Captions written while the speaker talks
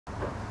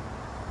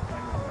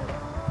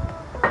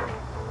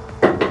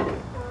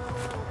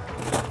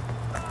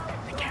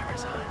The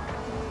camera's on.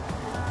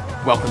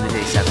 Welcome to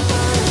day 7.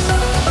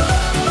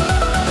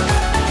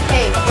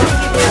 Hey, what did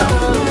you do?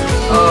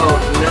 Oh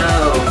no.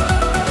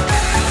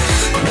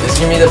 This is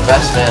gonna be the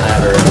best van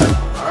ever.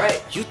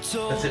 Alright,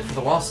 that's it for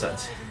the wall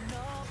studs.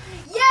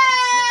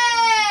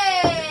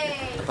 Yay!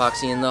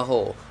 Epoxy in the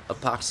hole.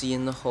 Epoxy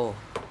in the hole.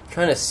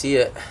 Trying to see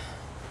it.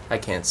 I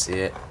can't see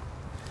it.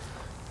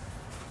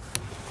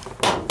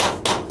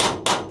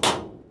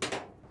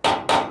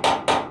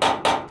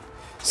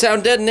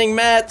 Sound deadening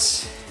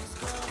mats.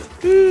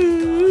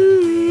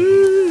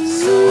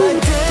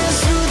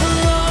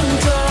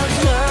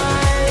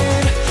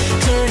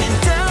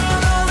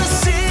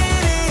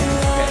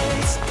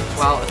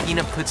 While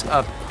Athena puts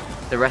up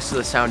the rest of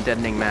the sound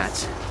deadening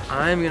mats,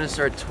 I'm gonna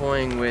start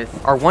toying with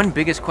our one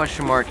biggest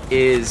question mark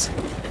is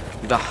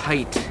the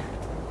height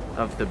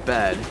of the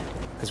bed,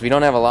 because we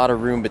don't have a lot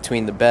of room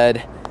between the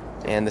bed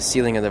and the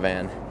ceiling of the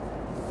van,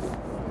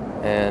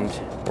 and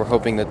we're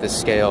hoping that this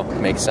scale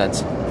makes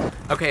sense.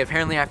 Okay,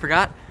 apparently I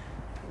forgot.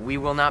 We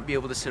will not be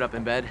able to sit up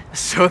in bed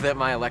so that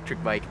my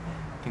electric bike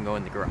can go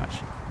in the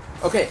garage.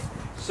 Okay,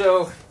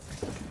 so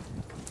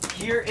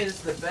here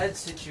is the bed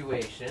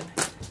situation.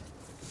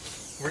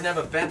 We're gonna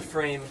have a bed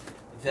frame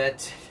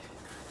that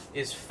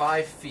is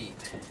 5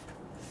 feet,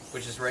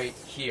 which is right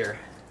here.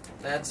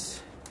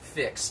 That's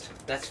fixed.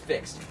 That's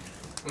fixed.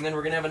 And then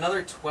we're gonna have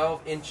another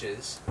 12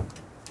 inches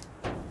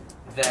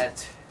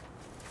that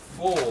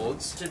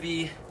folds to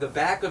be the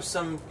back of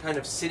some kind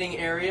of sitting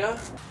area.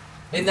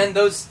 And then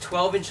those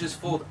 12 inches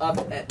fold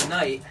up at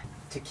night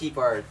to keep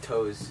our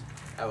toes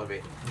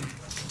elevated.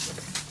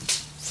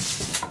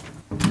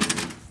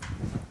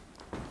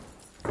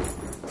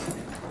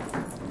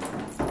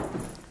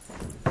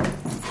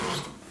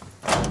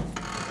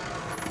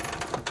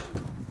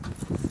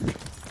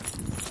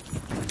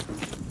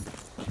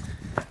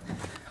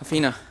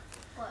 Athena.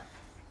 What?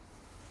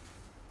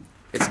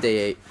 It's day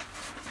 8.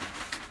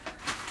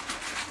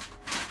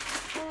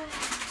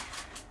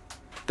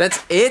 That's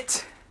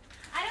it?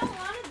 I don't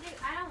want to be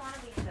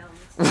filmed.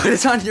 What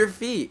is on your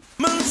feet?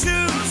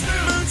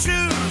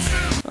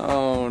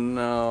 Oh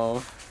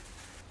no.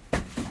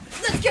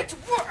 Let's get to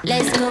work!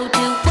 Let's go to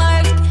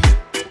work,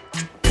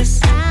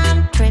 'cause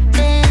I'm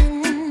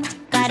tripping.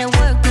 Gotta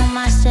work on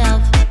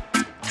myself,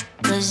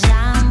 'cause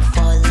I'm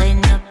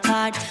falling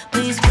apart.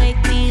 Please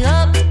wake me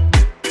up,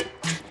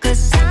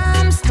 'cause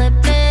I'm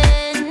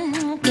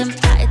slipping. Can't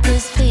fight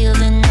this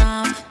feeling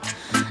off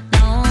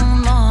no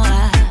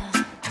more.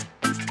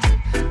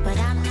 But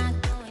I'm not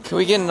going. Can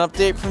we get an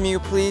update from you,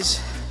 please?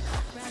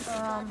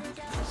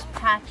 Just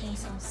packing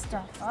some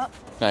stuff up.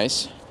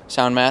 Nice.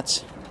 Sound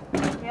mats?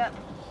 Yep.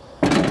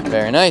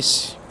 Very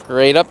nice.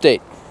 Great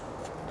update.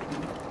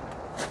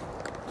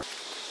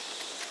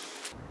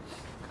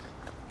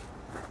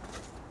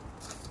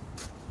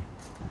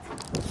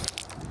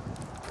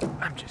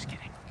 I'm just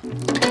kidding.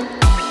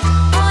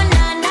 Oh,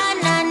 na, na,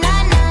 na,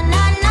 na, na,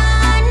 na, na,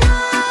 na.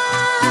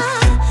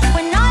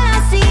 When all I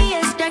see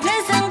is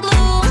darkness and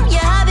gloom,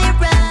 yeah, I'll be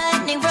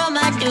running from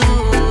my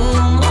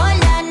doom. Oh,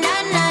 na, na,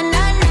 na,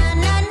 na, na,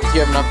 na, na. Do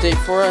you have an update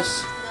for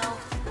us? No.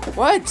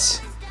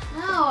 What?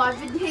 No, I've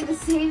been doing the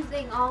same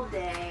thing all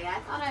day. I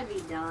thought I'd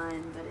be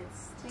done, but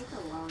it's taken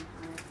a long time.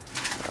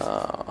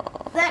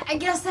 I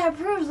guess that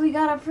proves we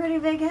got a pretty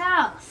big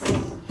house.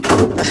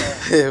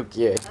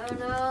 Okay. Oh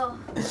no.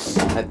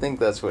 I think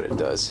that's what it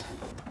does.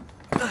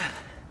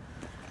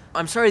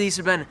 I'm sorry these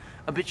have been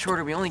a bit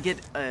shorter. We only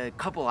get a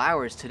couple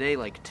hours today,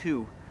 like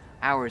 2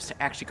 hours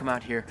to actually come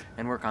out here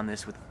and work on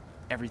this with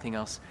everything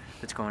else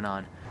that's going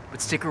on.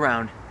 But stick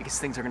around because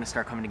things are going to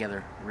start coming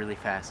together really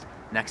fast.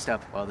 Next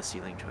up, well, the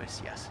ceiling choice,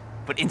 yes.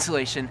 But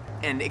insulation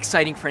and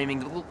exciting framing,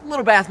 the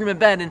little bathroom and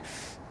bed, and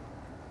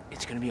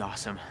it's going to be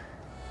awesome.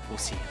 We'll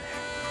see you there.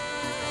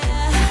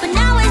 But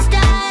now it's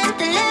time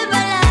to live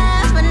my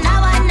life, but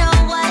now I know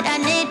what I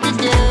need to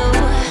do.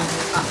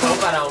 I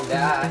hope I don't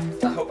die.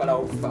 I hope I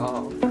don't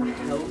fall. I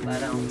hope I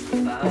don't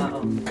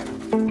fall.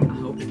 I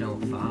hope I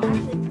don't fall.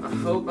 I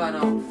hope I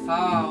don't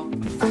fall.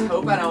 I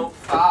hope I don't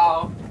fall.